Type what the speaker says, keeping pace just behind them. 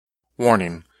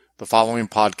Warning: the following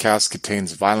podcast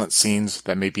contains violent scenes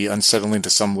that may be unsettling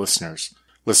to some listeners.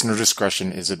 Listener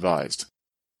discretion is advised.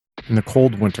 In the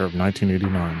cold winter of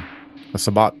 1989, a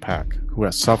Sabbat pack, who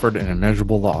has suffered an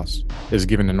immeasurable loss, is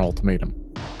given an ultimatum.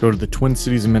 Go to the Twin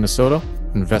Cities in Minnesota,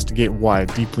 investigate why a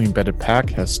deeply embedded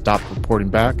pack has stopped reporting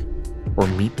back, or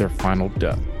meet their final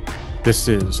death. This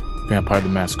is Vampire the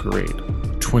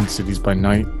Masquerade, Twin Cities by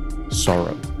Night,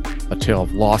 Sorrow, a tale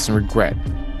of loss and regret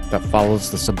that follows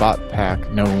the Sabbat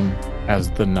pack known as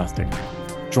the Nothing.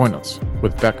 Join us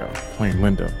with Becca playing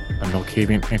Linda, a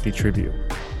Milcavian anti-tribute,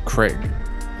 Craig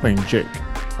playing Jake,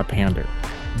 a Pander,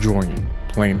 Jordan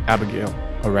playing Abigail,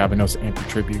 a Ravenos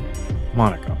anti-tribute,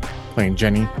 Monica playing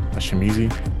Jenny, a Shamizi,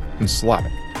 and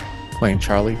Slavic playing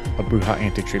Charlie, a Bruja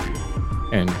anti-tribute,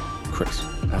 and Chris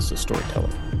as the storyteller.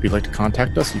 If you'd like to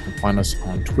contact us, you can find us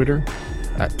on Twitter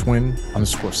at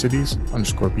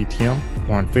twin_cities_BTM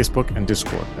or on Facebook and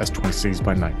Discord as Twin Cities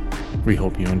by Night. We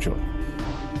hope you enjoy.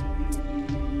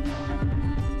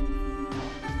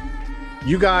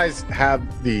 You guys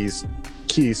have these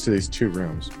keys to these two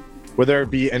rooms. Would there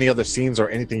be any other scenes or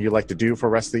anything you'd like to do for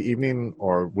the rest of the evening,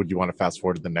 or would you want to fast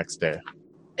forward to the next day?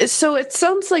 So it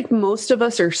sounds like most of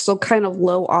us are still kind of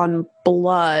low on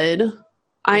blood.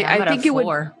 I think it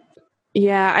would.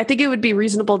 Yeah, I think it would be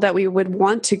reasonable that we would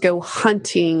want to go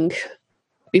hunting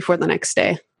before the next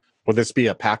day. Would this be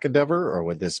a pack endeavor, or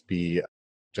would this be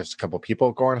just a couple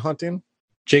people going hunting?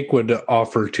 Jake would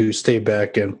offer to stay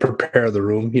back and prepare the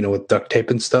room, with duct tape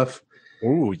and stuff.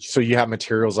 Ooh, so you have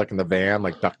materials like in the van,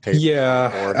 like duct tape?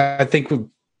 Yeah, I think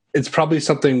it's probably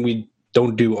something we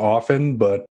don't do often,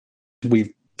 but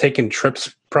we've taken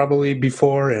trips probably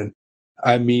before. And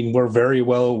I mean, we're very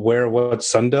well aware of what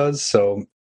Sun does. So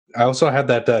I also had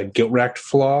that guilt-racked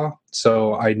flaw.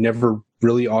 So I never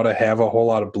really ought to have a whole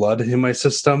lot of blood in my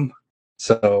system.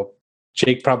 So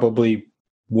Jake probably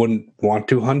wouldn't want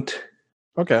to hunt.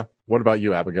 Okay. What about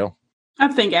you, Abigail? I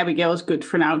think Abigail is good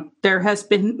for now. There has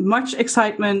been much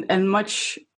excitement and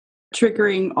much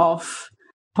triggering of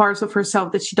parts of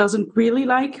herself that she doesn't really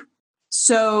like.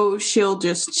 So she'll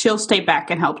stay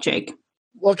back and help Jake.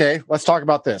 Okay, let's talk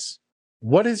about this.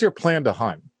 What is your plan to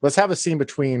hunt? Let's have a scene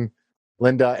between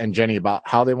Linda and Jenny about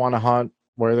how they want to hunt,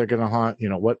 where they're going to hunt.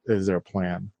 What is their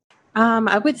plan?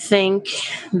 I would think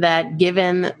that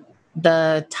given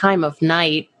the time of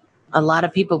night, a lot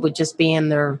of people would just be in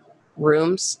their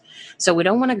rooms. So we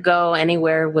don't want to go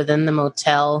anywhere within the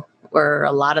motel where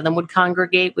a lot of them would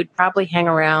congregate. We'd probably hang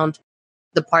around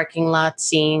the parking lot,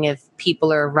 seeing if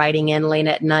people are riding in late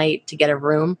at night to get a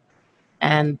room.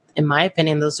 And in my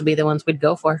opinion, those would be the ones we'd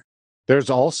go for.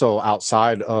 There's also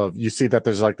outside of, you see that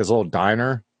there's like this little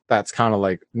diner that's kind of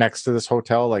like next to this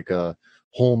hotel, like a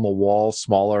hole in the wall,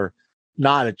 smaller,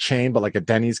 not a chain, but like a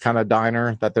Denny's kind of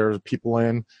diner that there's people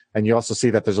in. And you also see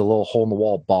that there's a little hole in the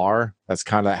wall bar that's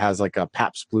kind of has like a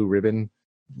Pabst Blue Ribbon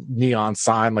neon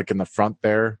sign, like in the front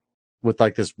there with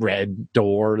like this red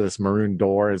door, this maroon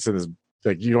door. It's in this,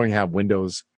 like, you don't even have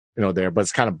windows, there, but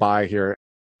it's kind of by here.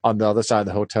 On the other side of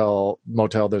the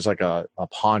motel, there's like a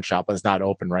pawn shop, but it's not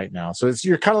open right now. So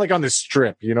you're kind of like on this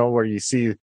strip, where you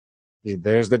see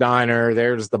there's the diner,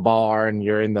 there's the bar, and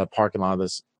you're in the parking lot of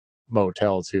this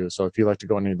motel too. So if you like to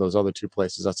go any of those other two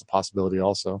places, that's a possibility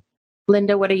also.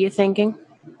 Linda, what are you thinking?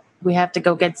 We have to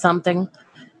go get something.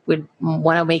 We'd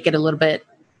want to make it a little bit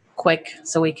quick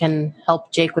so we can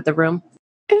help Jake with the room.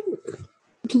 It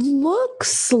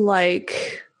looks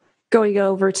like going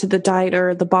over to the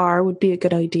diner, the bar would be a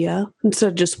good idea instead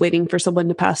of just waiting for someone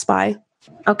to pass by.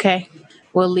 Okay.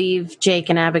 We'll leave Jake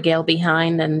and Abigail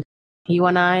behind, and you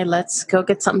and I, let's go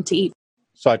get something to eat.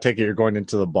 So I take it you're going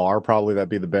into the bar. Probably that'd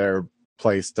be the better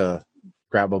place to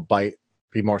grab a bite,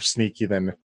 be more sneaky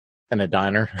than in a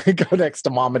diner. Go next to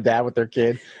mom and dad with their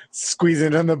kid,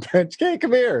 squeezing on the bench. Hey,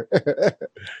 come here.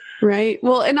 Right.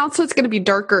 Well, and also it's going to be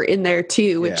darker in there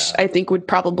too, which I think would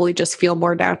probably just feel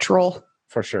more natural.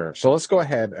 For sure. So let's go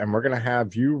ahead and we're going to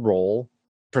have you roll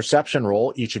perception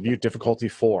roll, each of you difficulty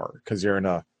 4, because you're in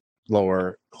a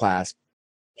lower class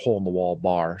hole in the wall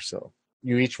bar. So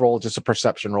you each roll just a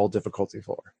perception roll, difficulty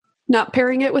 4. Not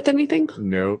pairing it with anything?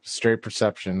 Nope. Straight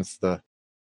perception. It's the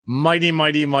mighty,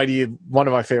 mighty, mighty, one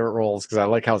of my favorite rolls because I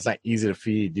like how it's not easy to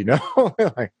feed,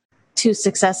 like 2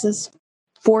 successes.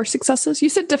 4 successes? You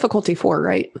said difficulty 4,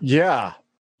 right? Yeah.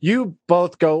 You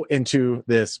both go into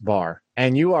this bar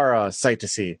and you are a sight to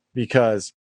see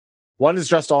because one is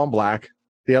dressed all in black.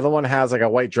 The other one has like a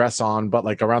white dress on, but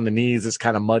like around the knees it's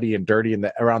kind of muddy and dirty,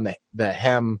 and around the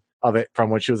hem of it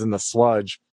from when she was in the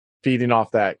sludge feeding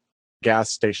off that gas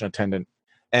station attendant.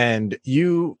 And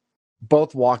you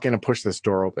both walk in and push this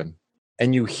door open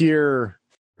and you hear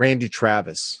Randy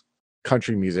Travis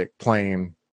country music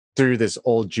playing through this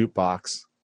old jukebox.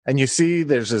 And you see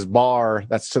there's this bar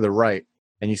that's to the right.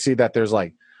 And you see that there's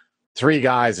like 3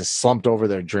 guys just slumped over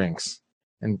their drinks.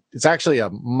 And it's actually a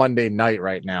Monday night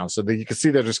right now. So you can see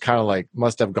they're just kind of like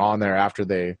must have gone there after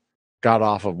they got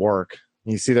off of work.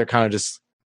 And you see they're kind of just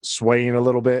swaying a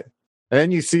little bit. And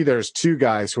then you see there's 2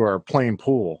 guys who are playing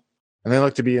pool. And they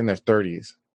look to be in their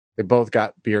 30s. They both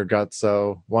got beer guts,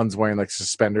 so one's wearing like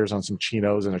suspenders on some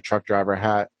chinos and a truck driver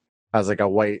hat, has like a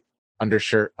white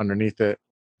undershirt underneath it.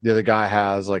 The other guy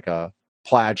has like a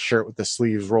plaid shirt with the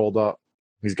sleeves rolled up.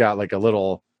 He's got like a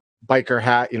little biker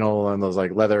hat, and those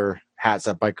like leather hats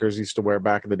that bikers used to wear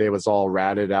back in the day, was all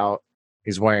ratted out.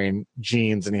 He's wearing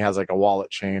jeans and he has like a wallet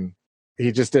chain.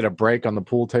 He just did a break on the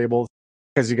pool table.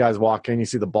 As you guys walk in, you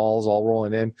see the balls all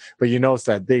rolling in, but you notice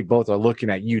that they both are looking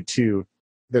at you too.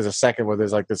 There's a second where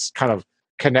there's like this kind of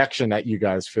connection that you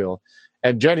guys feel.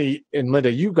 And Jenny and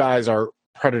Linda, you guys are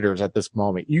predators at this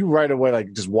moment. You right away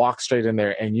like just walk straight in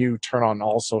there and you turn on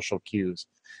all social cues.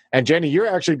 And Jenny, you're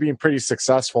actually being pretty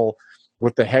successful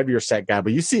with the heavier set guy,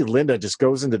 but you see Linda just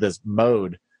goes into this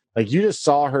mode. Like you just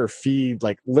saw her feed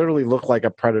like literally look like a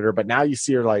predator, but now you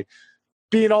see her like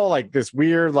being all like this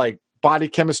weird like body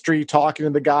chemistry, talking to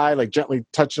the guy, like gently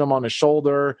touching him on his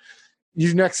shoulder.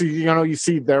 You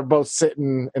see they're both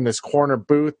sitting in this corner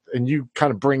booth and you kind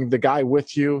of bring the guy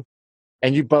with you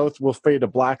and you both will fade to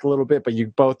black a little bit, but you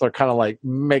both are kind of like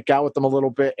make out with them a little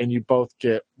bit and you both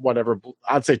get whatever,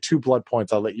 I'd say 2 blood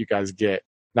points I'll let you guys get,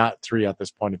 not 3 at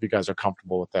this point if you guys are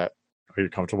comfortable with that. Are you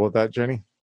comfortable with that, Jenny?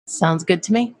 Sounds good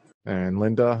to me. And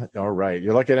Linda, all right.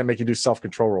 You're lucky I didn't make you do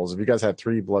self-control rolls. If you guys had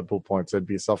 3 blood pool points, it'd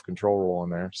be a self-control roll in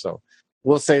there. So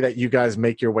we'll say that you guys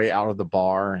make your way out of the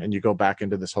bar and you go back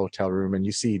into this hotel room and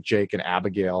you see Jake and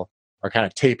Abigail are kind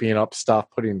of taping up stuff,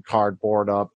 putting cardboard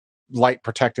up, light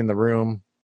protecting the room.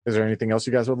 Is there anything else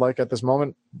you guys would like at this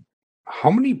moment?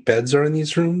 How many beds are in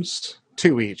these rooms?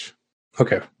 2 each.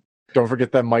 Okay. Don't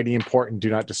forget that mighty important do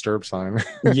not disturb sign.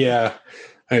 Yeah.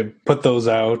 I put those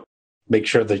out, make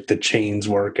sure that the chains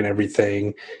work and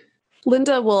everything.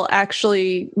 Linda will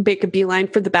actually make a beeline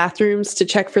for the bathrooms to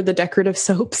check for the decorative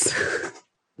soaps.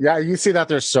 Yeah, you see that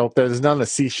there's soap. There's none of the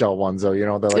seashell ones, though.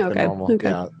 They're like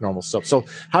the normal soap. So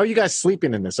how are you guys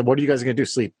sleeping in this? And what are you guys going to do?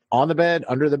 Sleep on the bed,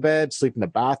 under the bed, sleep in the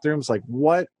bathrooms? Like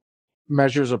what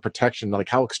measures of protection, like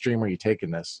how extreme are you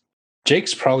taking this?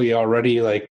 Jake's probably already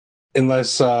like, unless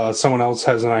someone else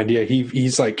has an idea,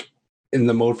 he's like in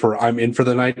the mode for I'm in for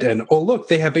the night and, oh, look,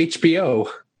 they have HBO.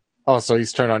 Oh, so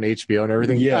he's turned on HBO and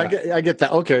everything. Yeah, I get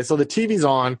that. Okay, so the TV's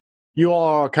on. You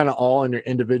all are kind of all in your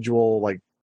individual like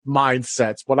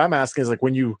mindsets. What I'm asking is like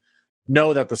when you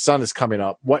know that the sun is coming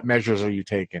up, what measures are you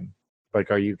taking? Like,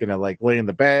 are you gonna like lay in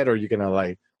the bed, or are you gonna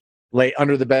like lay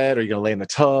under the bed, or are you gonna lay in the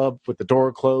tub with the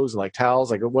door closed and like towels?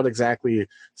 Like, what exactly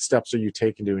steps are you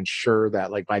taking to ensure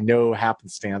that like by no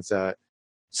happenstance that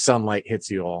sunlight hits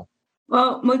you all?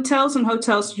 Well, motels and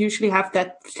hotels usually have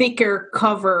that thicker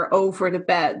cover over the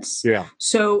beds. Yeah.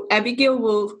 So Abigail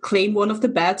will claim one of the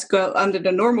beds, go under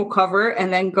the normal cover,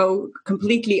 and then go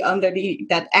completely under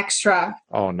that extra.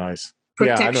 Oh, nice.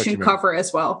 Protection cover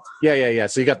as well. Yeah.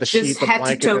 So you got the sheet, the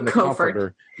blanket, and the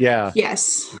comforter. Yeah.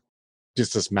 Yes.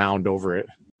 Just this mound over it.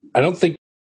 I don't think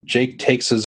Jake takes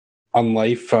his on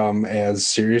life as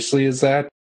seriously as that.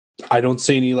 I don't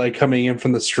see any light coming in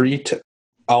from the street.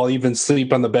 I'll even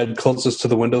sleep on the bed closest to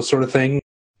the window sort of thing.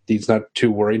 He's not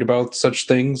too worried about such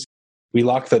things. We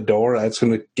lock the door. That's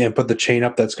going to, and put the chain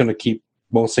up. That's going to keep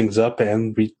most things up.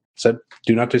 And we said,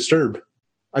 do not disturb.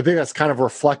 I think that's kind of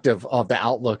reflective of the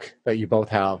outlook that you both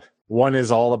have. One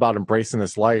is all about embracing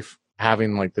this life,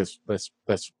 having like this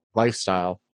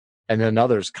lifestyle. And then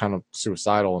another's kind of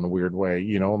suicidal in a weird way,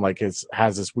 like it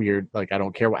has this weird, like, I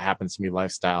don't care what happens to me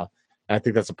lifestyle. And I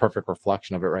think that's a perfect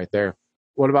reflection of it right there.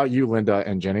 What about you, Linda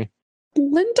and Jenny?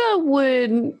 Linda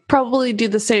would probably do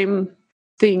the same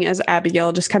thing as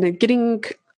Abigail, just kind of getting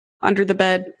under the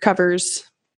bed covers,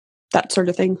 that sort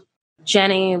of thing.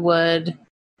 Jenny would,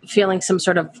 feeling some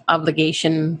sort of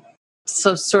obligation,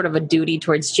 so sort of a duty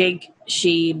towards Jake,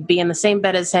 she'd be in the same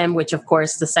bed as him, which of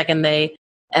course the second they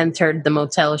entered the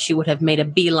motel, she would have made a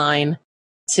beeline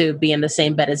to be in the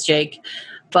same bed as Jake.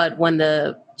 But when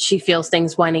she feels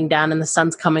things winding down and the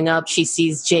sun's coming up, she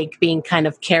sees Jake being kind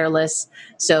of careless.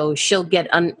 So she'll get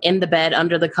in the bed,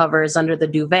 under the covers, under the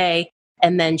duvet,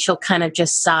 and then she'll kind of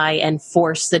just sigh and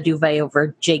force the duvet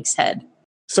over Jake's head.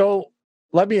 So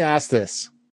let me ask this,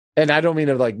 and I don't mean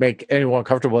to like make anyone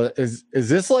comfortable. Is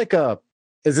this like a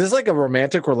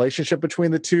romantic relationship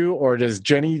between the two, or does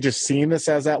Jenny just seeing this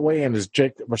as that way and is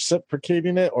Jake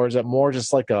reciprocating it, or is it more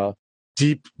just like a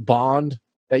deep bond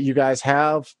that you guys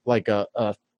have, like a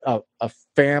a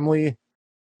family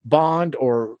bond,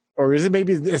 or is it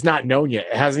maybe it's not known yet?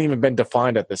 It hasn't even been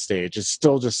defined at this stage. It's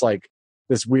still just like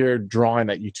this weird drawing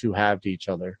that you two have to each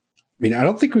other. I mean, I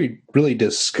don't think we really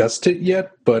discussed it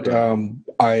yet, but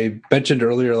I mentioned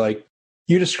earlier, like,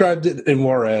 you described it in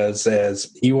more as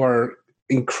you are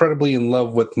incredibly in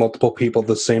love with multiple people at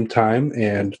the same time,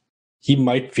 and he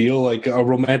might feel like a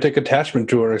romantic attachment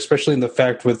to her, especially in the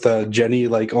fact with Jenny,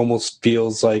 like, almost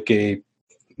feels like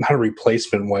not a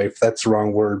replacement wife, that's the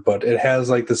wrong word, but it has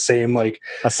like the same, like,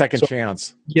 a second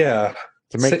chance. Yeah.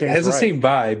 To make things has the right. same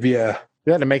vibe, yeah.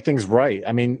 Yeah, to make things right.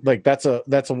 I mean, like that's a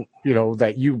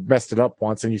that you messed it up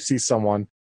once, and you see someone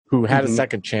who had a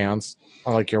second chance,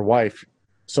 like your wife.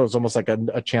 So it's almost like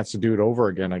a chance to do it over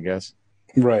again, I guess.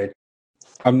 Right.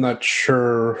 I'm not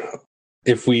sure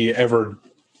if we ever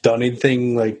done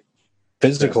anything like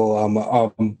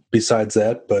physical besides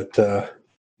that, but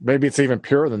maybe it's even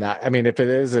purer than that. I mean, if it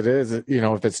is, it is.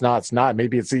 If it's not, it's not.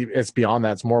 Maybe it's beyond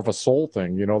that. It's more of a soul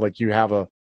thing. Like you have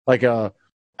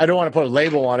I don't want to put a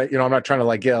label on it. I'm not trying to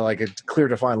like a clear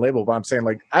defined label, but I'm saying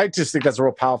like I just think that's a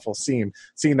real powerful scene.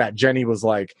 Seeing that Jenny was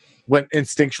like went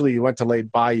to lay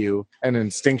by you and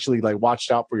instinctually like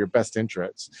watched out for your best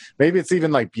interests. Maybe it's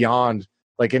even like beyond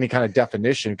like any kind of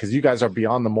definition, because you guys are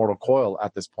beyond the mortal coil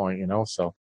at this point.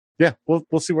 So yeah,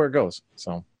 we'll see where it goes.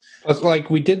 So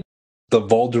like we did the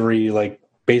Vaulderie like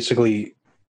basically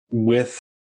with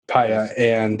Paya,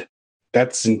 and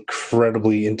that's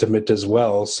incredibly intimate as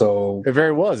well. So it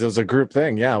was a group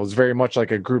thing. Yeah, it was very much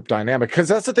like a group dynamic, because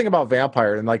that's the thing about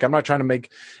vampire. And like, I'm not trying to make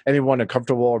anyone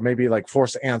uncomfortable or maybe like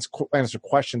force to answer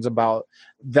questions about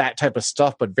that type of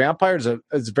stuff. But vampires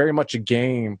is very much a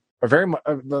game, or very much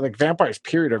like vampires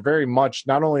period are very much,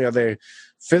 not only are they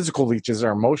physical leeches,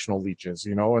 they're emotional leeches,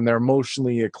 and they're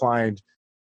emotionally inclined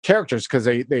characters, because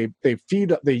they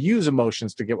use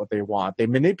emotions to get what they want. They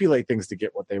manipulate things to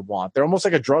get what they want. They're almost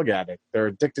like a drug addict. They're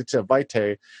addicted to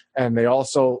Vitae, and they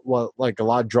also, well, like a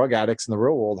lot of drug addicts in the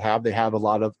real world they have a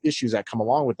lot of issues that come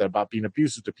along with it, about being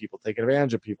abusive to people, taking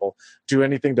advantage of people, do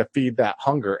anything to feed that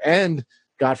hunger. And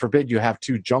God forbid you have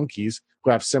two junkies who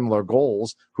have similar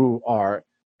goals, who are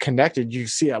connected. You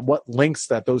see at what lengths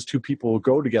that those two people will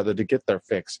go together to get their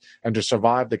fix and to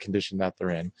survive the condition that they're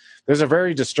in. There's a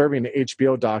very disturbing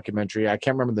HBO documentary, I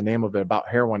can't remember the name of it, about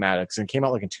heroin addicts, and it came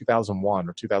out like in 2001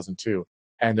 or 2002.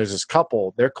 And there's this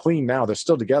couple, they're clean now, they're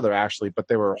still together actually, but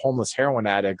they were homeless heroin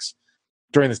addicts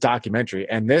during this documentary.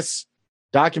 And this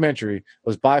documentary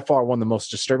was by far one of the most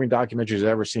disturbing documentaries I've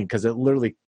ever seen, because it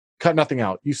literally cut nothing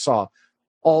out. You saw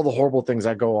all the horrible things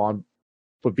that go on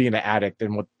with being an addict,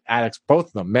 and what addicts, both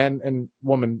of them, men and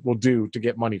women, will do to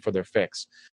get money for their fix.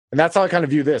 And that's how I kind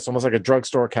of view this, almost like a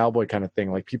drugstore cowboy kind of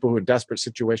thing, like people who are in desperate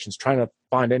situations trying to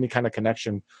find any kind of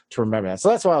connection to remember that. So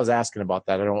that's why I was asking about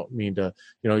that. I don't mean to,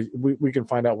 we can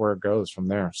find out where it goes from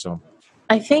there. So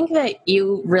I think that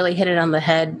you really hit it on the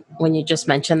head when you just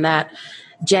mentioned that.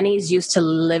 Jenny's used to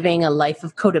living a life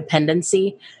of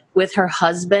codependency. With her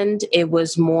husband, it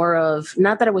was more of,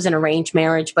 not that it was an arranged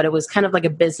marriage, but it was kind of like a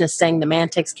business thing. The man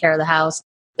takes care of the house.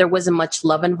 There wasn't much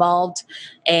love involved.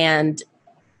 And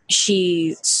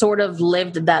she sort of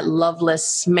lived that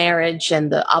loveless marriage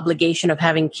and the obligation of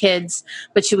having kids,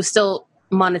 but she was still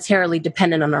monetarily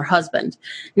dependent on her husband.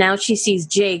 Now she sees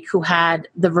Jake, who had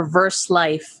the reverse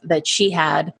life that she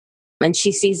had, and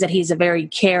she sees that he's a very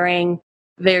caring,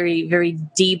 very, very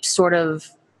deep sort of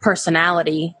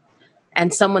personality,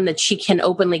 and someone that she can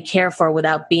openly care for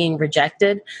without being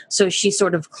rejected. So she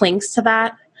sort of clings to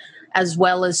that, as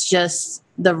well as just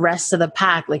the rest of the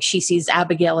pack. Like, she sees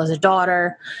Abigail as a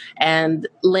daughter, and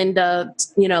Linda,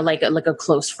 like a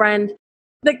close friend.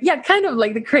 Like, yeah, kind of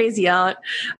like the crazy aunt.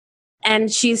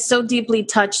 And she's so deeply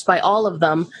touched by all of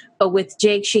them. But with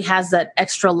Jake, she has that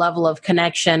extra level of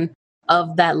connection,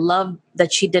 of that love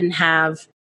that she didn't have,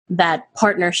 that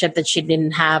partnership that she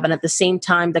didn't have. And at the same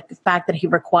time, the fact that he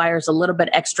requires a little bit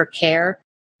extra care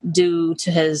due to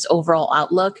his overall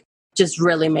outlook just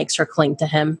really makes her cling to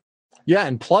him. Yeah,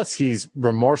 and plus he's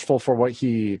remorseful for what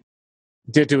he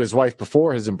did to his wife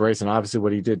before his embrace, and obviously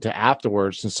what he did to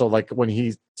afterwards. And so like when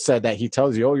he said that, he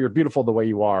tells you, oh, you're beautiful the way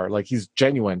you are. Like, he's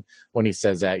genuine when he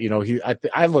says that.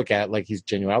 I look at it like he's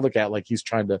genuine. I look at it like he's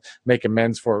trying to make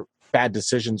amends for bad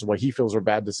decisions, what he feels are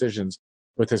bad decisions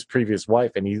with his previous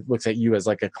wife, and he looks at you as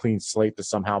like a clean slate to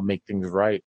somehow make things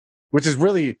right, which is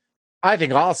really, I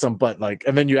think, awesome. But like,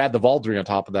 and then you add the Vaulderie on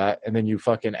top of that, and then you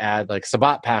fucking add like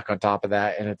Sabbat Pack on top of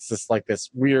that, and it's just like this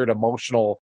weird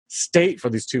emotional state for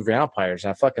these two vampires.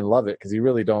 And I fucking love it, because you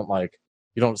really don't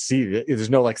you don't see it. There's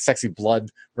no like sexy blood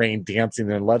rain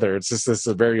dancing in leather. It's just this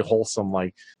a very wholesome,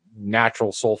 like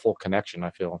natural, soulful connection, I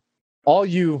feel. All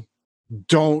you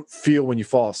don't feel when you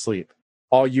fall asleep.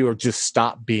 All you are just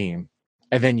stop being,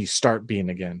 and then you start being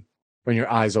again when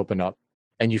your eyes open up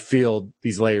and you feel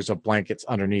these layers of blankets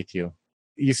underneath you.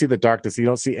 You see the darkness. You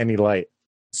don't see any light.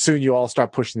 Soon you all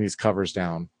start pushing these covers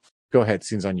down. Go ahead.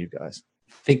 Scene's on you guys.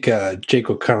 I think Jake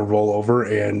will kind of roll over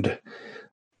and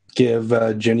give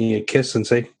Jenny a kiss and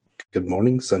say, "Good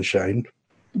morning, sunshine."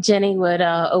 Jenny would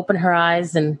open her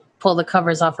eyes and pull the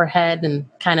covers off her head and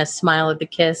kind of smile at the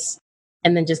kiss,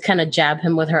 and then just kind of jab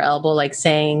him with her elbow, like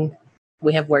saying,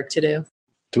 "We have work to do."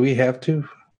 Do we have to?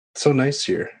 It's so nice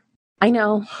here. I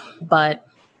know, but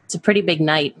it's a pretty big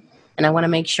night, and I want to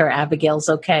make sure Abigail's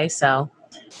okay, so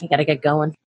you got to get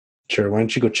going. Sure, why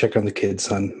don't you go check on the kids,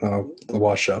 son? I'll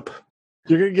wash up.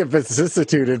 You're going to get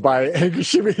vicissituted by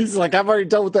Shimmy. He's like, I've already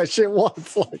dealt with that shit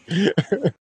once.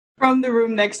 From the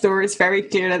room next door, it's very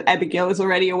clear that Abigail is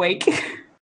already awake.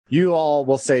 You all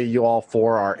will say you all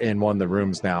four are in one of the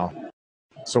rooms now.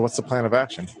 So what's the plan of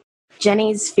action?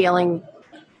 Jenny's feeling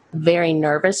very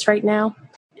nervous right now.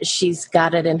 She's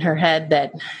got it in her head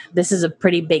that this is a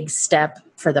pretty big step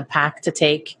for the pack to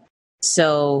take.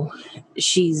 So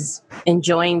she's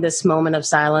enjoying this moment of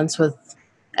silence with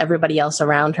everybody else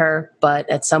around her. But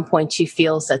at some point she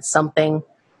feels that something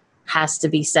has to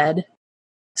be said.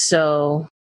 So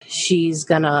she's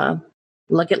going to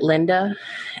look at Linda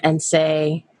and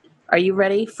say, "Are you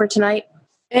ready for tonight?"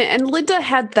 And Linda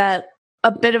had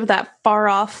a bit of that far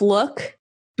off look.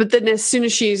 But then as soon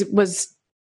as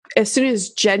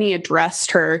Jenny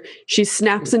addressed her, she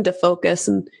snaps into focus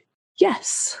and,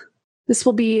 yes, this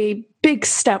will be a big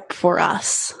step for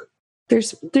us.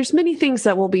 There's many things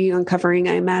that we'll be uncovering,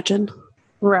 I imagine.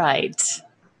 Right.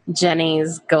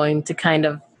 Jenny's going to kind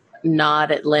of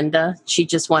nod at Linda. She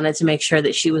just wanted to make sure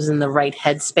that she was in the right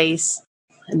headspace.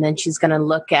 And then she's going to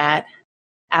look at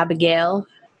Abigail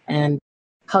and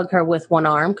hug her with one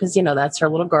arm, because, that's her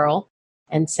little girl,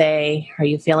 and say, "Are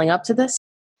you feeling up to this?"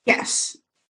 Yes,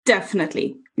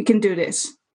 definitely. We can do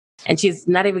this. And she's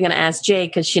not even going to ask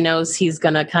Jake because she knows he's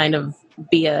going to kind of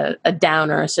be a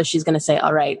downer. So she's going to say,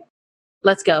 "All right,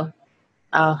 let's go.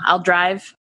 I'll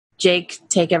drive. Jake,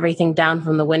 take everything down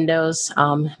from the windows.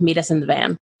 Meet us in the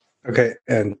van." Okay.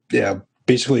 And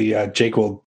basically Jake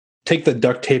will take the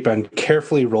duct tape and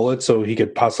carefully roll it so he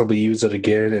could possibly use it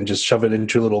again and just shove it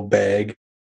into a little bag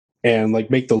and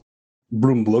make the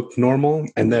room look normal.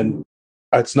 And then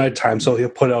it's nighttime, so he'll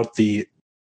put out the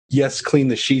 "Yes, clean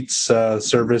the sheets,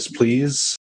 service,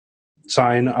 please"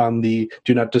 sign on the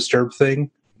 "Do not disturb"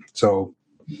 thing. So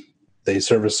they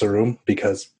service the room,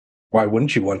 because why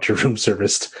wouldn't you want your room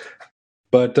serviced?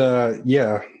 But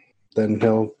then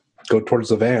he'll go towards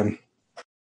the van.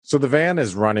 So the van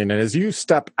is running, and as you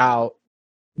step out,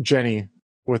 Jenny,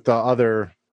 with the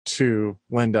other two,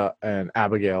 Linda and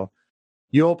Abigail,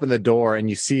 you open the door and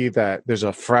you see that there's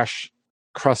a fresh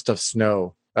crust of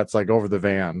snow that's over the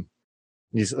van.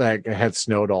 It had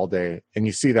snowed all day, and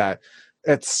you see that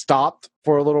it's stopped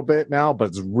for a little bit now, but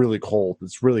it's really cold.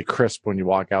 It's really crisp when you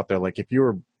walk out there. If you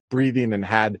were breathing and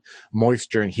had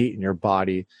moisture and heat in your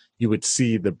body, you would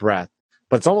see the breath.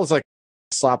 But it's almost like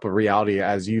a slap of reality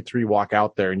as you three walk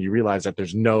out there and you realize that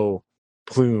there's no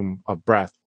plume of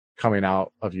breath coming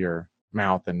out of your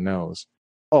mouth and nose.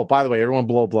 Oh, by the way, everyone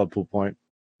blow a blood pool point.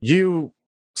 You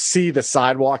see the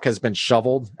sidewalk has been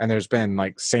shoveled, and there's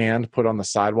been sand put on the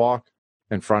sidewalk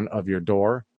in front of your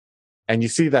door. And you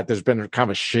see that there's been kind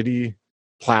of a shitty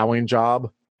plowing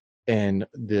job in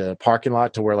the parking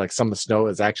lot to where some of the snow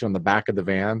is actually on the back of the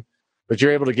van. But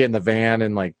you're able to get in the van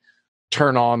and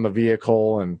turn on the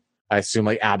vehicle. And I assume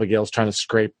Abigail's trying to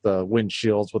scrape the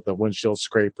windshields with the windshield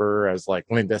scraper as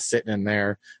Linda's sitting in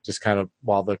there just kind of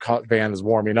while the van is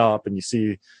warming up. And you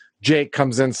see Jake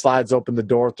comes in, slides open the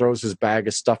door, throws his bag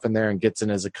of stuff in there, and gets in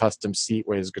his accustomed seat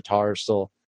where his guitar is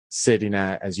still sitting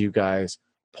at as you guys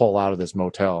pull out of this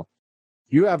motel.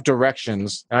 You have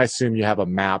directions, and I assume you have a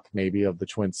map maybe of the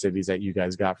Twin Cities that you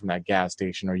guys got from that gas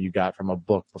station, or you got from a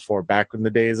book before, back in the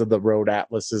days of the road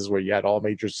atlases where you had all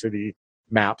major city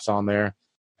maps on there.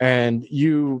 And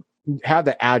you have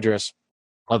the address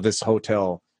of this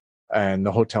hotel and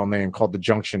the hotel name called the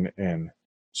Junction Inn.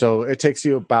 So it takes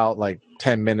you about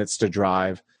 10 minutes to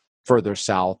drive further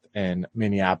south in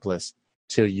Minneapolis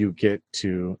till you get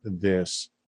to this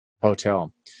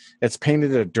hotel. It's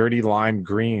painted a dirty lime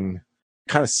green,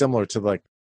 kind of similar to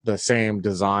the same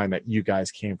design that you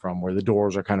guys came from, where the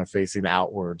doors are kind of facing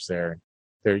outwards there.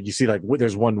 There you see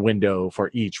there's one window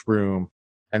for each room,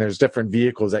 and there's different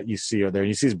vehicles that you see are there.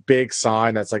 You see this big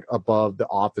sign that's above the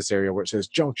office area where it says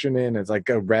Junction Inn. It's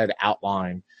a red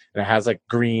outline, and it has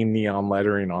green neon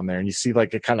lettering on there. And you see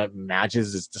it kind of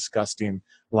matches this disgusting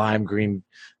lime green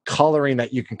coloring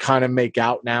that you can kind of make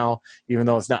out now, even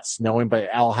though it's not snowing, but it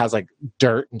all has like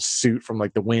dirt and soot from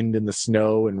like the wind and the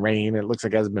snow and rain. It looks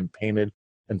like it hasn't been painted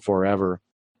in forever.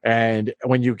 And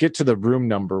when you get to the room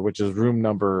number, which is room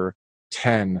number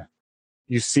 10,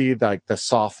 you see like the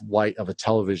soft light of a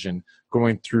television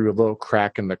going through a little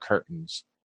crack in the curtains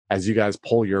as you guys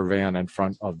pull your van in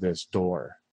front of this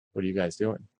door. What are you guys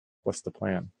doing? What's the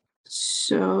plan?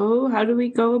 So how do we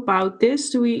go about this?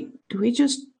 Do we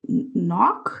just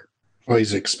knock? Well,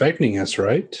 he's expecting us,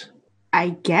 right? I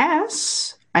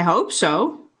guess. I hope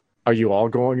so. Are you all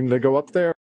going to go up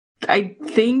there? I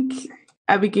think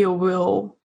Abigail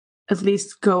will at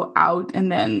least go out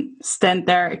and then stand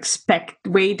there,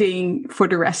 waiting for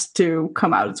the rest to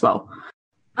come out as well.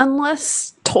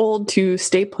 Unless told to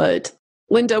stay put,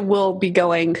 Linda will be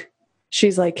going.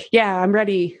 She's like, yeah, I'm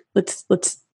ready. Let's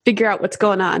figure out what's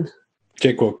going on.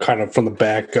 Jake will kind of from the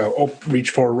back reach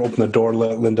forward, open the door,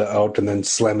 let Linda out, and then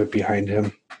slam it behind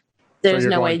him. There's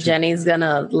no way Jenny's going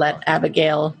to let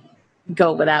Abigail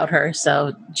go without her,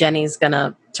 so Jenny's going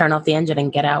to turn off the engine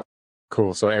and get out.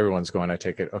 Cool. So everyone's going, I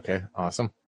take it. Okay,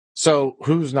 awesome. So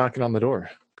who's knocking on the door?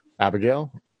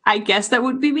 Abigail? I guess that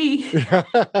would be me.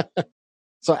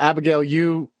 So Abigail,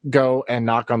 you go and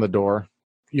knock on the door.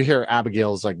 You hear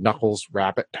Abigail's like knuckles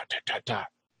rap it. Da, da, da, da.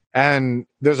 And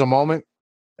there's a moment,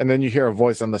 and then you hear a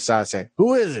voice on the side say,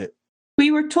 "Who is it?"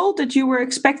 We were told that you were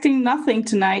expecting nothing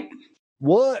tonight.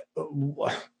 What?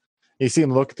 You see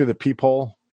him look through the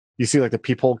peephole. You see like the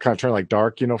peephole kind of turn like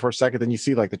dark, for a second. Then you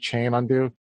see like the chain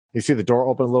undo. You see the door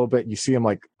open a little bit. You see him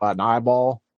like an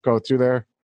eyeball go through there.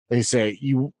 And you say,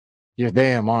 you're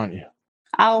them, aren't you?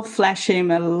 I'll flash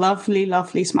him a lovely,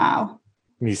 lovely smile.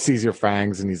 And he sees your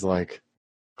fangs and he's like,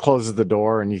 closes the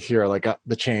door, and you hear like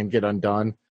the chain get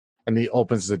undone. And he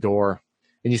opens the door.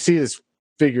 And you see this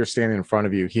figure standing in front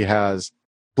of you. He has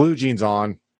blue jeans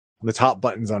on. And the top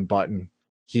button's unbuttoned.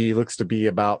 He looks to be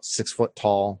about 6 foot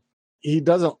tall. He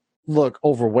doesn't look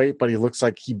overweight, but he looks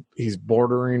like he's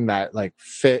bordering that like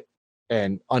fit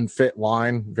and unfit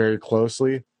line very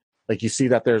closely. Like you see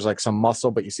that there's like some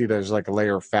muscle, but you see there's like a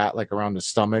layer of fat like around his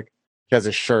stomach. He has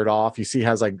his shirt off. You see he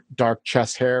has like dark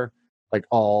chest hair, like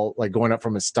all like going up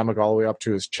from his stomach all the way up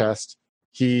to his chest.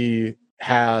 He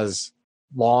has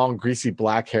long, greasy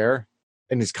black hair,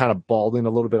 and he's kind of balding a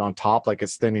little bit on top, like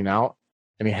it's thinning out.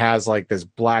 And he has like this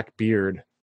black beard.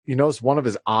 You notice one of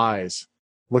his eyes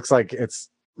looks like it's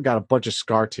got a bunch of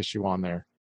scar tissue on there.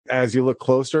 As you look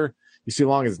closer, you see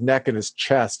along his neck and his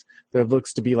chest, there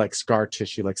looks to be like scar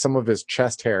tissue. Like some of his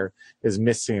chest hair is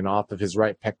missing off of his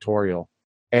right pectoral.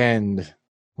 And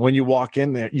when you walk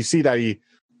in there, you see that he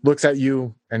looks at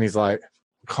you and he's like,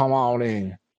 "Come on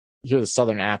in." You hear the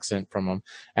southern accent from him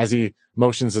as he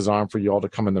motions his arm for you all to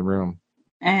come in the room.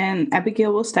 And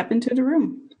Abigail will step into the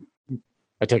room.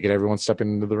 I take it everyone's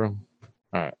stepping into the room?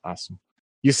 All right, awesome.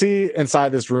 You see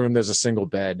inside this room, there's a single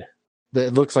bed.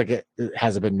 It looks like it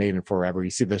hasn't been made in forever.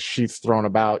 You see the sheets thrown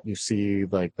about. You see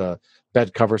like the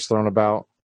bed covers thrown about.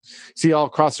 See all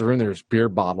across the room, there's beer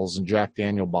bottles and Jack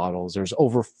Daniel bottles. There's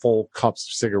over full cups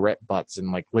of cigarette butts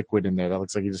and like liquid in there. That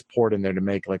looks like you just poured in there to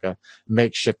make like a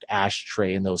makeshift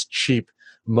ashtray in those cheap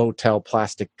motel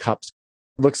plastic cups.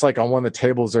 Looks like on one of the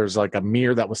tables there's like a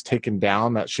mirror that was taken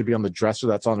down that should be on the dresser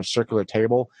that's on a circular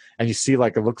table, and you see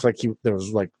like it looks like there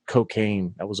was like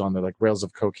cocaine that was on there, like rails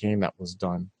of cocaine that was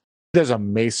done. There's a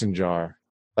mason jar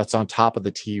that's on top of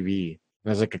the TV, and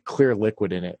there's like a clear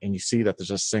liquid in it, and you see that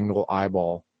there's a single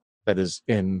eyeball that is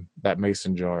in that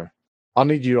mason jar. I'll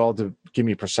need you all to give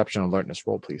me perception alertness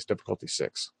roll, please. Difficulty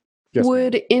 6. Yes,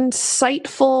 Would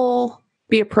insightful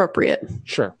be appropriate?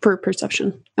 Sure. For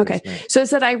perception. Okay. Yes, so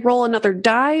is that I roll another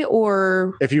die,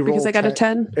 or if you roll because I got 10, a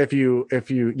 10? If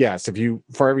you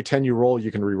for every 10 you roll,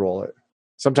 you can re-roll it.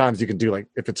 Sometimes you can do like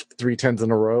if it's 3 10s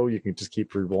in a row, you can just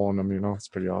keep re-rolling them, it's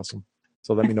pretty awesome.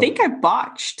 So let me know. I think I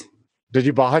botched. Did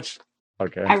you botch?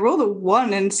 Okay. I rolled a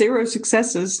 1 and 0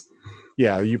 successes.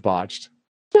 Yeah, you botched.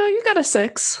 No, you got a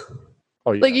 6.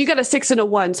 Oh, yeah. Like you got a 6 and a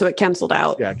 1, so it canceled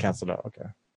out. Yeah, it canceled out. Okay.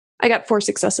 I got 4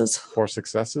 successes. 4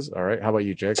 successes. All right. How about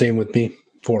you, Jake? Same with me.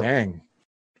 4. Dang.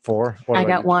 4. I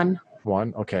got 1.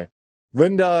 1. Okay.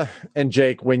 Linda and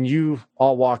Jake, when you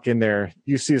all walk in there,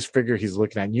 you see his figure he's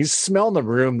looking at. You smell in the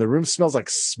room. The room smells like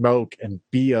smoke and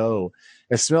BO.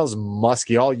 It smells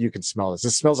musky. All you can smell this.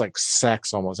 It smells like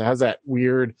sex almost. It has that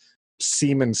weird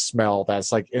semen smell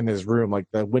that's like in his room. Like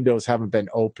the windows haven't been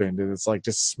opened. And it's like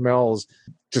just smells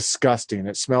disgusting.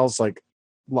 It smells like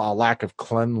a lack of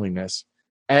cleanliness.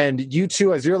 And you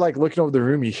two, as you're like looking over the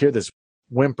room, you hear this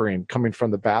whimpering coming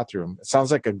from the bathroom. It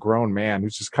sounds like a grown man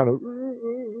who's just kind of,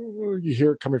 you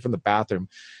hear it coming from the bathroom.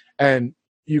 And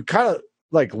you kind of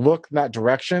like look in that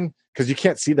direction, because you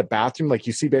can't see the bathroom. Like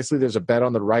you see basically there's a bed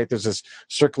on the right. There's this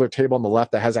circular table on the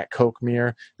left that has that Coke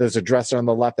mirror. There's a dresser on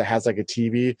the left that has like a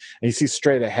TV. And you see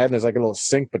straight ahead and there's like a little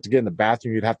sink, but to get in the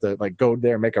bathroom, you'd have to like go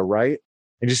there and make a right.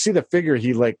 And you see the figure,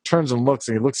 he like turns and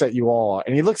looks at you all.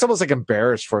 And he looks almost like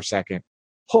embarrassed for a second.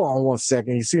 Hold on one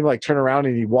second. You see him like turn around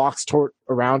and he walks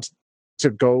around to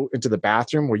go into the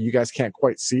bathroom where you guys can't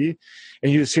quite see.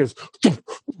 And you just hear,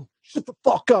 shut the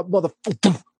fuck up,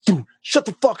 motherfucker. Shut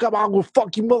the fuck up. I'm going to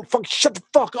fuck you, motherfucker. Shut the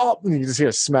fuck up. And you just hear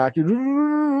a smack,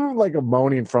 like a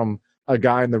moaning from a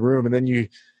guy in the room. And then you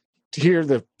hear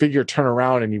the figure turn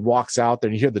around and he walks out there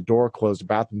and you hear the door close, the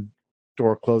bathroom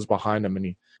door close behind him. And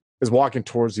he is walking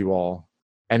towards you all.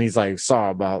 And he's like,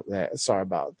 sorry about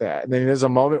that. And then there's a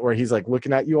moment where he's like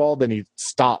looking at you all. Then he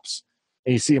stops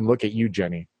and you see him look at you,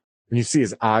 Jenny. And you see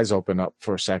his eyes open up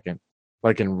for a second,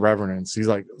 like in reverence. He's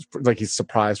like he's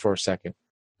surprised for a second.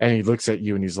 And he looks at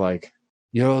you and he's like,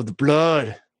 you have the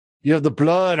blood. You have the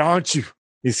blood, aren't you?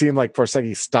 You see him like for a second,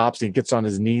 he stops and he gets on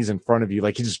his knees in front of you.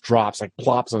 Like he just drops, like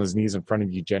plops on his knees in front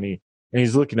of you, Jenny. And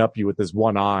he's looking up at you with his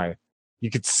one eye.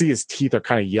 You could see his teeth are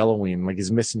kind of yellowing, like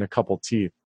he's missing a couple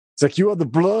teeth. It's like, you have the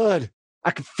blood.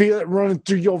 I can feel it running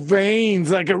through your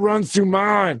veins like it runs through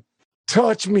mine.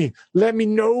 Touch me. Let me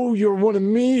know you're one of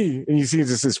me. And you see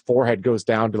just his forehead goes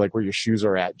down to like where your shoes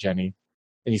are at, Jenny.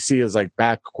 And you see his like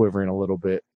back quivering a little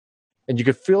bit. And you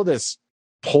could feel this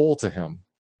pull to him.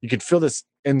 You could feel this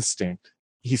instinct.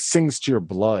 He sings to your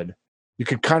blood. You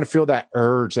could kind of feel that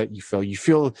urge that you feel. You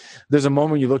feel there's a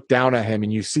moment you look down at him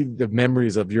and you see the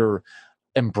memories of your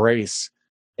embrace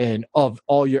and of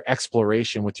all your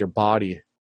exploration with your body.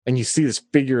 And you see this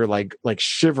figure like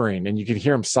shivering, and you can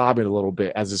hear him sobbing a little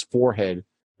bit as his forehead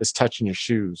is touching your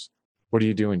shoes. What are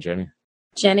you doing, Jenny?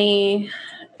 Jenny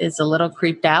is a little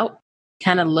creeped out,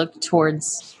 kind of looked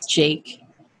towards Jake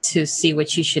to see what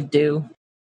she should do,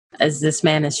 as this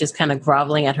man is just kind of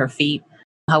groveling at her feet.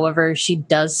 However, she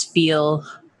does feel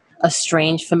a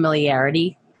strange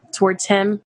familiarity towards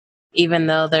him, even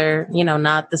though they're,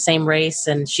 not the same race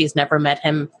and she's never met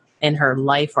him in her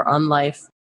life or unlife.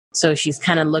 So she's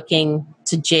kind of looking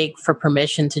to Jake for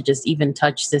permission to just even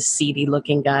touch this seedy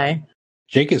looking guy.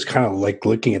 Jake is kind of like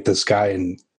looking at this guy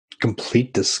in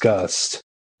complete disgust.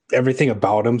 Everything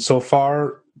about him so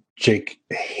far, Jake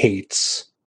hates.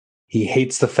 He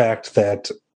hates the fact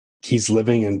that he's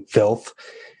living in filth.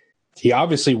 He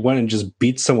obviously went and just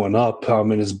beat someone up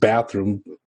in his bathroom,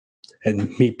 and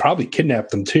he probably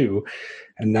kidnapped them too.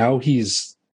 And now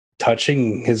he's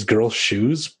touching his girl's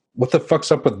shoes. What the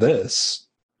fuck's up with this?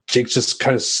 Jake's just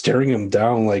kind of staring him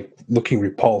down, like looking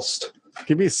repulsed.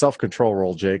 Give me a self-control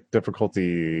roll, Jake.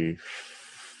 Difficulty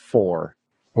 4.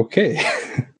 Okay.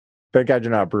 Thank God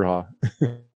you're not a Bruja.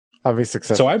 Have me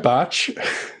success. So I botch.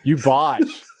 You botch.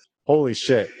 Holy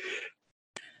shit.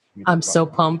 I'm so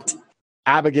pumped.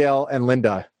 Abigail and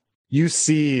Linda, you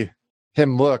see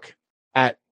him look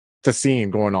at the scene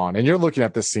going on, and you're looking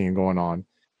at the scene going on,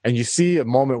 and you see a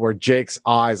moment where Jake's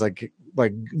eyes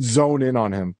like zone in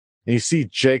on him, and you see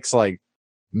Jake's like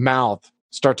mouth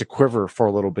start to quiver for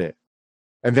a little bit.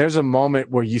 And there's a moment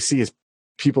where you see his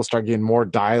pupils start getting more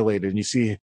dilated, and you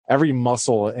see every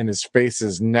muscle in his face,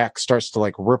 his neck starts to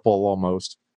like ripple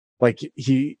almost. Like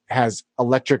he has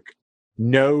electric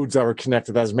nodes that are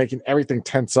connected that is making everything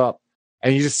tense up.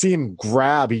 And you just see him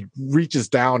he reaches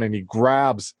down and he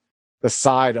grabs the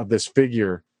side of this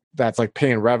figure that's like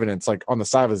paying reverence, like on the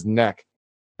side of his neck.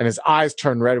 And his eyes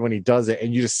turn red when he does it.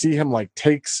 And you just see him like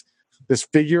takes this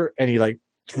figure and he like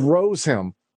throws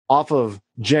him off of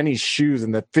Jenny's shoes.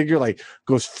 And the figure like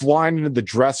goes flying into the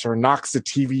dresser, knocks the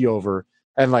TV over,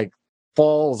 and like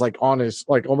falls like on his,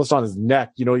 like almost on his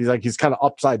neck. He's kind of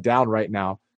upside down right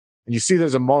now. And you see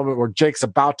there's a moment where Jake's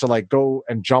about to like go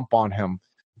and jump on him.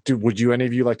 Would any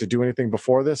of you like to do anything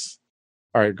before this?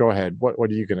 All right, go ahead. What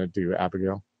are you going to do,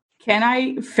 Abigail? Can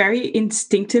I very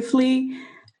instinctively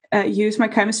use my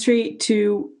chemistry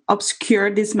to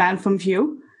obscure this man from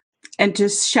view and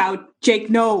just shout, Jake,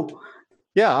 no?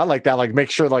 Yeah, I like that. Like make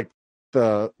sure like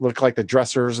the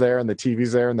dresser's there and the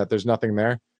TV's there and that there's nothing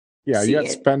there. Yeah, you have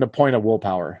to spend a point of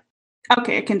willpower.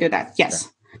 Okay, I can do that. Yes.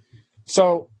 Okay.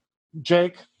 So,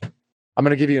 Jake, I'm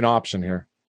going to give you an option here.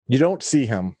 You don't see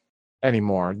him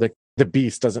anymore. The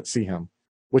beast doesn't see him,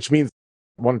 which means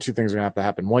one of two things are going to have to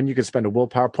happen. One, you can spend a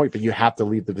willpower point, but you have to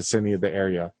leave the vicinity of the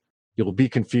area. You'll be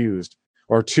confused.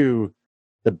 Or two,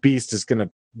 the beast is going to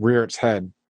rear its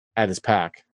head at his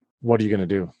pack. What are you going to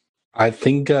do? I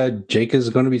think Jake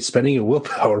is going to be spending a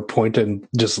willpower point and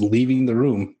just leaving the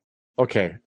room.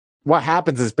 Okay. What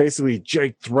happens is basically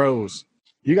Jake throws.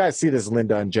 You guys see this,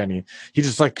 Linda and Jenny. He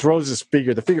just like throws this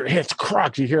figure. The figure hits,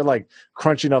 crunch. You hear like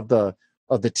crunching of the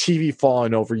of the TV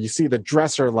falling over. You see the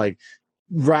dresser like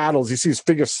rattles. You see his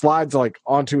figure slides like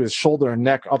onto his shoulder and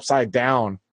neck upside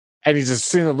down. And he's just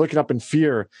sitting there looking up in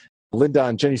fear. Linda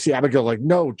and Jen, you see Abigail like,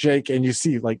 no, Jake. And you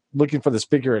see like looking for this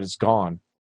figure and it's gone.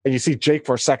 And you see Jake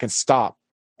for a second stop.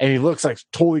 And he looks like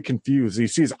totally confused. You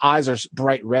see his eyes are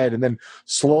bright red. And then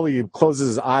slowly he closes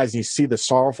his eyes and you see the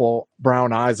sorrowful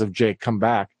brown eyes of Jake come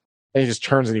back. And he just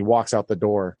turns and he walks out the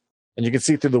door. And you can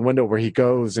see through the window where he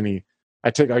goes. And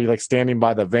are you like standing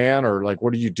by the van or like,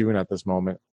 what are you doing at this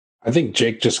moment? I think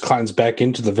Jake just climbs back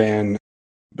into the van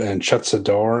and shuts the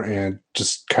door and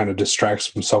just kind of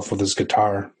distracts himself with his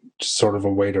guitar. Just sort of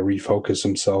a way to refocus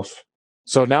himself.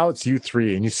 So now it's you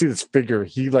three, and you see this figure.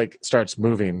 He like starts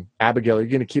moving. Abigail, are you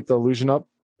going to keep the illusion up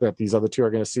that these other two are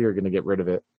going to see, or are going to get rid of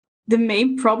it? The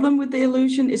main problem with the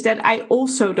illusion is that I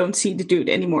also don't see the dude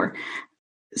anymore.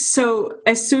 So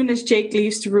as soon as Jake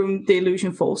leaves the room, the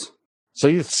illusion falls. So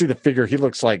you see the figure. He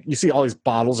looks like, you see all these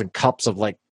bottles and cups of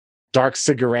like dark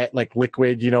cigarette, like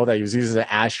liquid, that he was using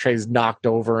the ashtrays knocked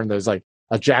over, and there's like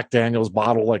a Jack Daniels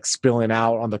bottle like spilling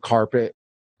out on the carpet.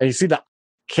 And you see the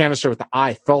canister with the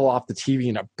eye fell off the TV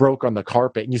and it broke on the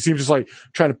carpet. And you see him just like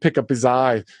trying to pick up this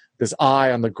eye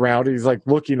on the ground. And he's like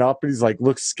looking up and he's like,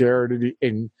 looks scared.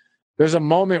 And there's a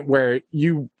moment where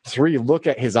you three look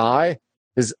at his eye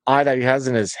that he has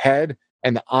in his head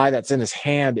and the eye that's in his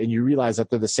hand. And you realize that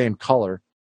they're the same color.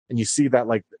 And you see that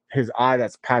like his eye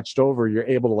that's patched over, you're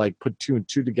able to like put two and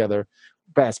two together,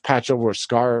 but it's patched over a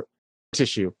scar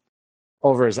tissue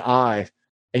over his eye.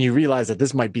 And you realize that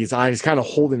this might be his eye. He's kind of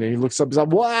holding it. He looks up. He's like,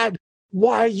 what?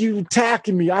 Why are you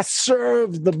attacking me? I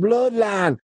served the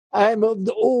bloodline. I'm of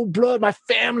the old blood. My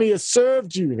family has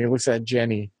served you. And he looks at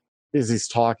Jenny as he's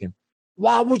talking.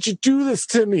 Why would you do this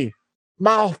to me?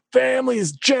 My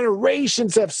family's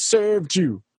generations have served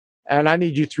you. And I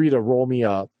need you three to roll me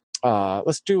up.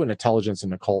 Let's do an intelligence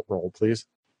and occult roll, please.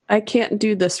 I can't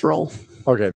do this roll.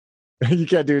 Okay. You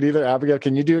can't do it either. Abigail,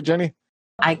 can you do it, Jenny?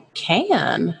 I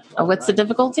can. What's the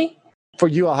difficulty? For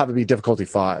you, I'll have it be difficulty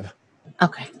 5.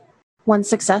 Okay. 1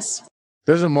 success.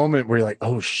 There's a moment where you're like,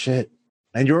 oh, shit.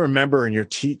 And you remember in your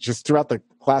just throughout the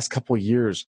last couple of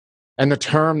years, and the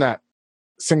term that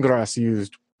Singras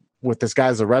used with this guy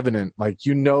as a revenant, like,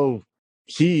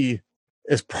 he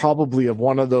is probably of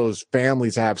one of those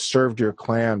families that have served your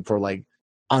clan for like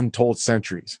untold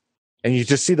centuries. And you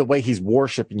just see the way he's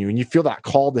worshiping you, and you feel that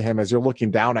call to him as you're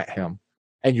looking down at him.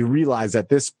 And you realize that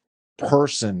this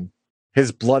person,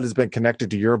 his blood has been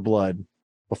connected to your blood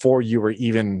before you were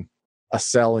even a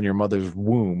cell in your mother's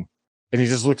womb. And he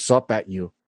just looks up at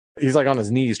you. He's like on his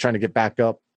knees trying to get back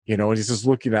up, and he's just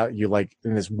looking at you like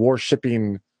in this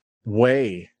worshiping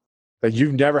way that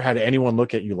you've never had anyone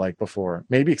look at you like before.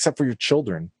 Maybe except for your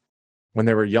children when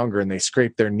they were younger and they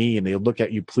scraped their knee and they look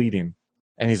at you pleading.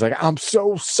 And he's like, I'm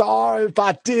so sorry if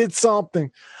I did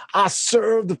something. I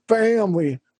served the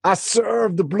family. I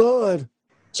serve the blood.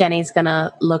 Jenny's going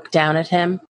to look down at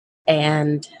him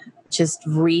and just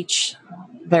reach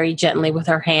very gently with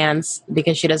her hands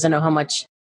because she doesn't know how much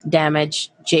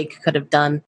damage Jake could have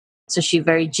done. So she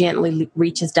very gently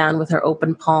reaches down with her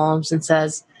open palms and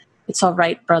says, it's all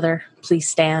right, brother. Please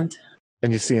stand.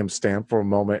 And you see him stand for a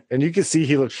moment and you can see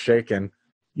he looks shaken.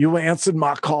 You answered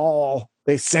my call.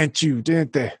 They sent you,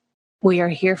 didn't they? We are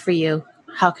here for you.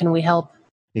 How can we help?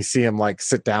 You see him like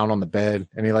sit down on the bed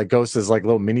and he like goes to his like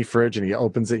little mini fridge and he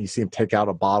opens it. You see him take out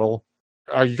a bottle.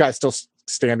 Are you guys still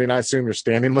standing? I assume you're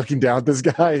standing looking down at this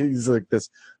guy. He's like this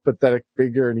pathetic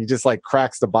figure and he just like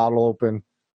cracks the bottle open,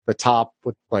 the top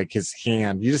with like his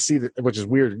hand. You just see that, which is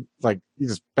weird. Like he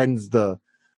just bends the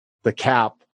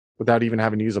cap without even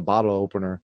having to use a bottle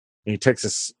opener. And he takes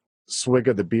a swig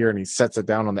of the beer and he sets it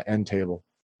down on the end table.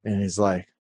 And he's like,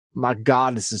 my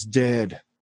goddess is dead.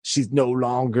 She's no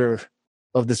longer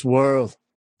of this world.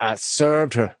 I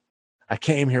served her. I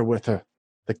came here with her.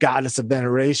 The goddess of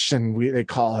veneration, they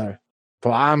call her.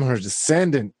 For I'm her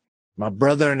descendant. My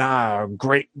brother and I are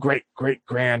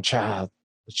great-great-great-grandchild.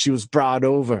 She was brought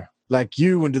over, like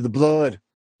you, into the blood.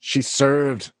 She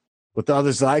served with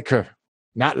others like her.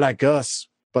 Not like us,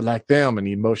 but like them. And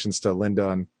he motions to Linda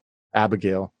and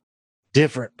Abigail.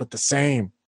 Different, but the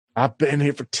same. I've been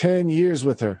here for 10 years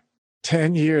with her.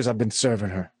 10 years I've been serving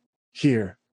her.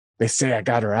 Here. They say I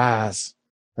got her eyes.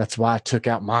 That's why I took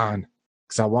out mine.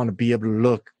 Because I want to be able to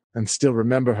look and still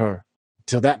remember her.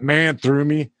 Until that man threw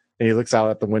me. And he looks out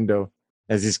at the window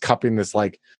as he's cupping this,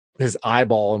 like, his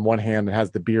eyeball in one hand and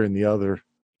has the beer in the other.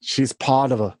 She's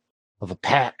part of a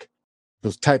pack.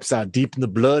 Those types out deep in the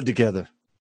blood together.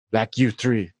 Like you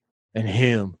three and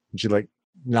him. And she, like,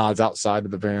 nods outside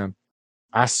of the van.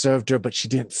 I served her, but she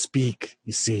didn't speak,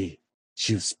 you see.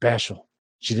 She was special.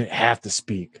 She didn't have to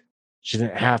speak. She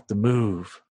didn't have to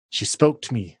move. She spoke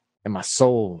to me in my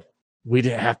soul. We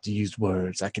didn't have to use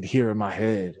words. I could hear in my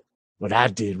head. What I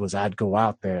did was I'd go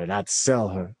out there and I'd sell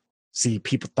her. See,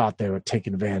 people thought they were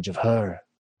taking advantage of her,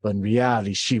 but in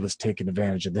reality, she was taking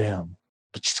advantage of them.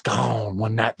 But she's gone.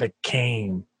 One night they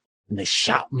came and they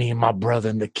shot me and my brother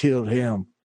and they killed him.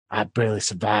 I barely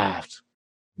survived.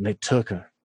 And they took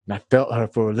her. And I felt her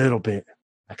for a little bit.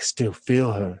 I could still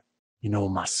feel her, in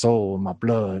my soul, in my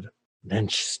blood. And then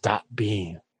she stopped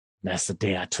being. And that's the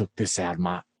day I took this out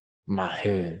of my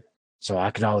head. So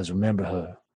I could always remember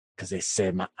her. Because they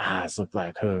said my eyes looked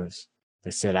like hers.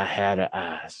 They said I had her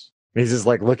eyes. He's just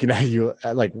like looking at you,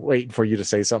 like waiting for you to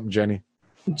say something, Jenny.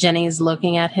 Jenny's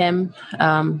looking at him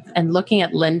and looking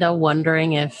at Linda,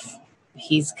 wondering if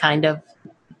he's kind of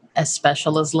as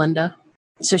special as Linda.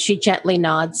 So she gently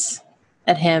nods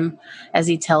at him as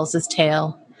he tells his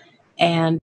tale.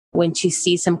 And when she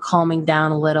sees him calming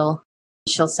down a little,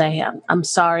 she'll say, I'm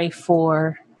sorry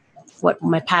for what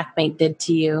my packmate did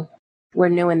to you. We're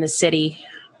new in the city.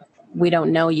 We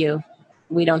don't know you.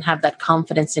 We don't have that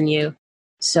confidence in you.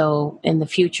 So in the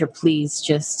future, please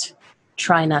just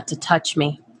try not to touch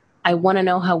me. I want to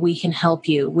know how we can help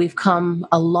you. We've come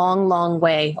a long, long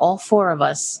way, all four of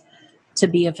us, to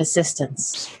be of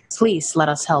assistance. Please let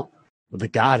us help. Well, the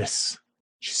goddess,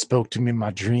 she spoke to me in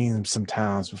my dreams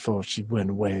sometimes before she went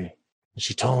away. And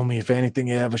she told me if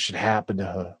anything ever should happen to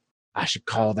her, I should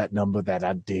call that number that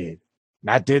I did. And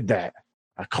I did that.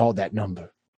 I called that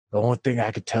number. The only thing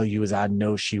I could tell you is I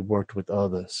know she worked with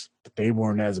others, but they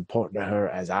weren't as important to her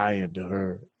as I am to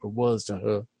her, or was to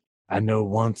her. I know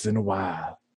once in a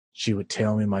while, she would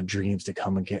tell me in my dreams to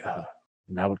come and get her,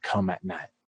 and I would come at night,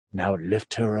 and I would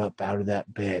lift her up out of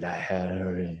that bed I had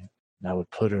her in, and I would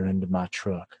put her into my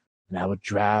truck, and I would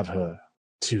drive her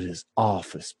to this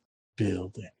office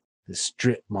building, this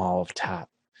strip mall type,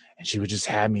 and she would just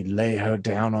have me lay her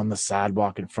down on the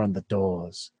sidewalk in front of the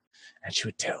doors. And she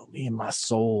would tell me in my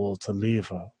soul to leave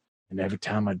her. And every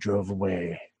time I drove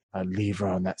away, I'd leave her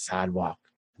on that sidewalk.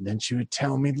 And then she would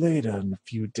tell me later in a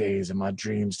few days in my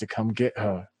dreams to come get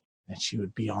her. And she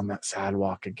would be on that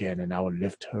sidewalk again and I would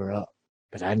lift her up.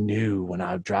 But I knew when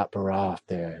I would drop her off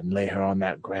there and lay her on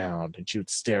that ground and she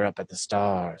would stare up at the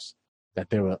stars,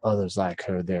 that there were others like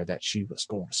her there that she was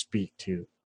going to speak to.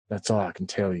 That's all I can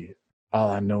tell you. All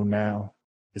I know now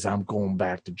is I'm going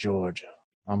back to Georgia.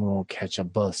 I'm going to catch a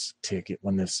bus ticket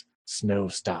when this snow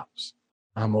stops.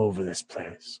 I'm over this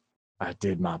place. I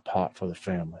did my part for the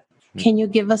family. Can you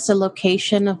give us a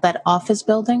location of that office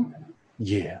building?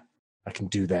 Yeah, I can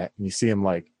do that. And you see him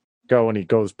like go and he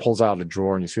pulls out a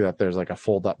drawer and you see that there's like a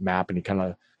fold up map and he kind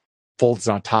of folds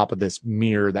it on top of this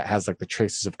mirror that has like the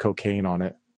traces of cocaine on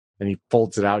it. And he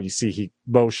folds it out. You see he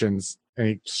motions and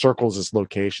he circles this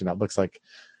location that looks like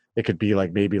it could be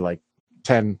like maybe like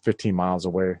 10, 15 miles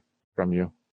away from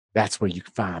you. That's where you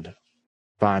find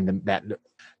them.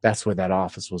 That's where that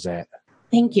office was at.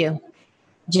 Thank you.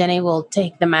 Jenny will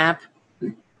take the map,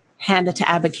 hand it to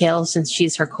Abigail since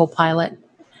she's her co-pilot,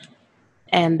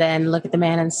 and then look at the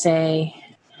man and say,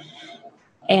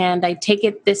 and I take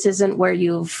it this isn't where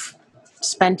you've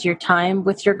spent your time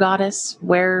with your goddess?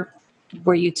 Where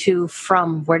were you two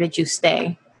from? Where did you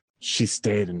stay? She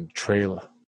stayed in the trailer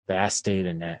that I stayed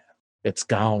in that. It's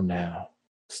gone now.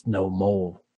 It's no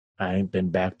more. I ain't been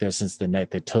back there since the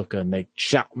night they took her and they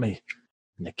shot me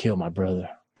and they killed my brother.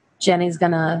 Jenny's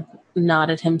gonna nod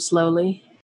at him slowly.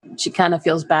 She kind of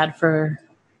feels bad for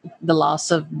the loss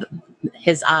of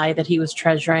his eye that he was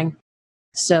treasuring.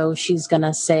 So she's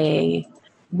gonna say,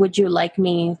 would you like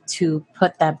me to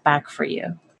put that back for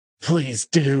you? Please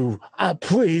do.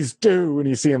 Please do. And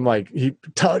you see him like, he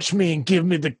touch me and give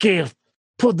me the gift.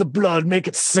 Put the blood, make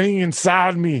it sing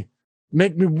inside me.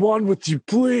 Make me one with you,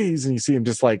 please. And you see him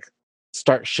just like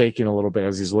start shaking a little bit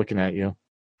as he's looking at you.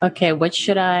 Okay, what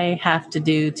should I have to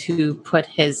do to put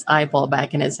his eyeball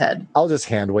back in his head? I'll just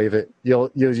hand wave it.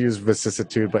 You'll use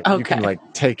vicissitude, but You can like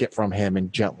take it from him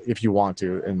and gently, if you want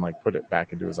to, and like put it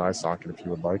back into his eye socket if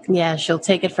you would like. Yeah, she'll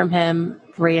take it from him,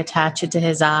 reattach it to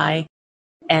his eye,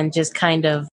 and just kind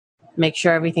of make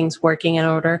sure everything's working in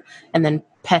order, and then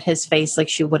pet his face like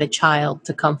she would a child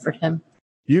to comfort him.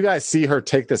 You guys see her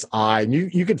take this eye, and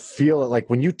you could feel it like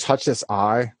when you touch this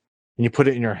eye and you put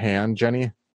it in your hand,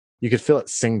 Jenny, you could feel it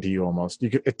sing to you almost.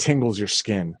 It tingles your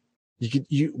skin.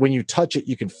 When you touch it,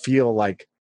 you can feel like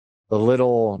the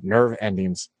little nerve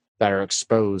endings that are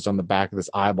exposed on the back of this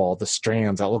eyeball, the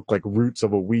strands that look like roots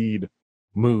of a weed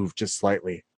move just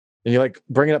slightly. And you like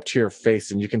bring it up to your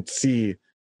face and you can see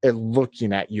it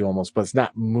looking at you almost, but it's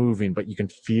not moving, but you can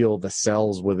feel the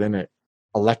cells within it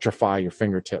electrify your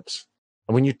fingertips.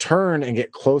 And when you turn and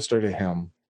get closer to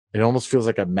him, It almost feels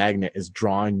like a magnet is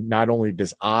drawing not only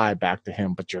this eye back to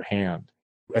him, but your hand.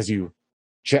 As you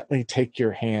gently take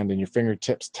your hand and your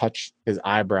fingertips touch his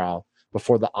eyebrow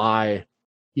before the eye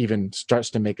even starts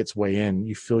to make its way in,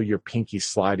 you feel your pinky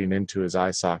sliding into his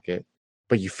eye socket,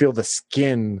 but you feel the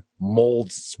skin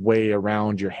molds its way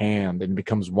around your hand and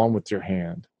becomes one with your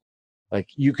hand. Like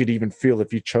you could even feel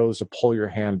if you chose to pull your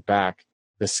hand back,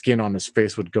 the skin on his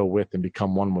face would go with and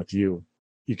become one with you.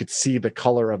 You could see the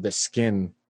color of the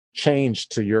skin change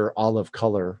to your olive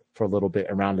color for a little bit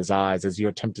around his eyes as you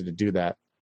attempted to do that.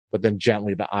 But then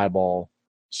gently the eyeball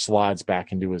slides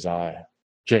back into his eye.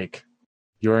 Jake,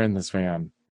 you're in this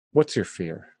van. What's your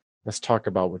fear? Let's talk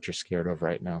about what you're scared of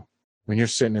right now. When you're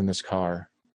sitting in this car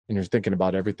and you're thinking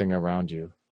about everything around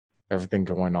you, everything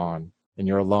going on, and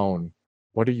you're alone,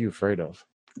 what are you afraid of?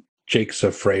 Jake's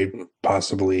afraid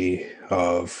possibly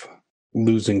of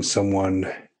losing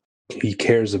someone he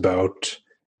cares about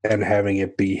and having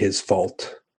it be his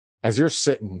fault. As you're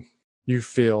sitting, you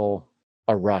feel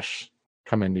a rush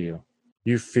come into you.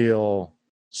 You feel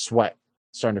sweat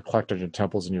starting to collect on your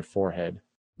temples and your forehead.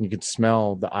 You can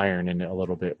smell the iron in it a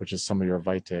little bit, which is some of your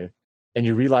vitae. And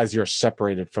you realize you're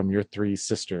separated from your 3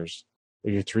 sisters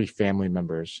or your 3 family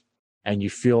members. And you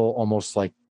feel almost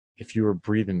like if you were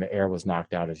breathing, the air was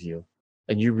knocked out of you.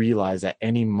 And you realize at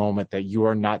any moment that you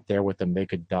are not there with them, they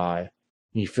could die.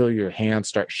 And you feel your hands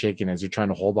start shaking as you're trying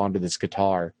to hold on to this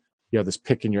guitar. You have this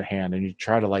pick in your hand and you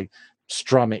try to like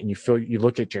strum it, and you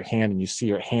look at your hand and you see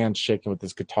your hand shaking with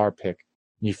this guitar pick.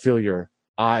 And you feel your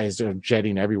eyes are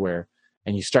jetting everywhere.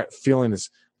 And you start feeling this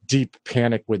deep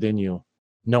panic within you,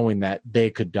 knowing that they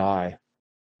could die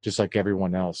just like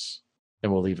everyone else.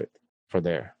 And we'll leave it for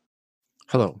there.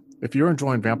 Hello. If you're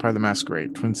enjoying Vampire the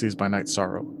Masquerade, Twin Seas by Night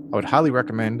Sorrow, I would highly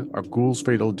recommend our Ghoul's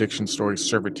Fatal Addiction story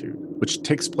Servitude, which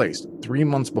takes place 3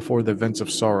 months before the events of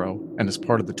Sorrow and is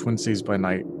part of the Twin Seas by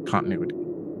Night continuity.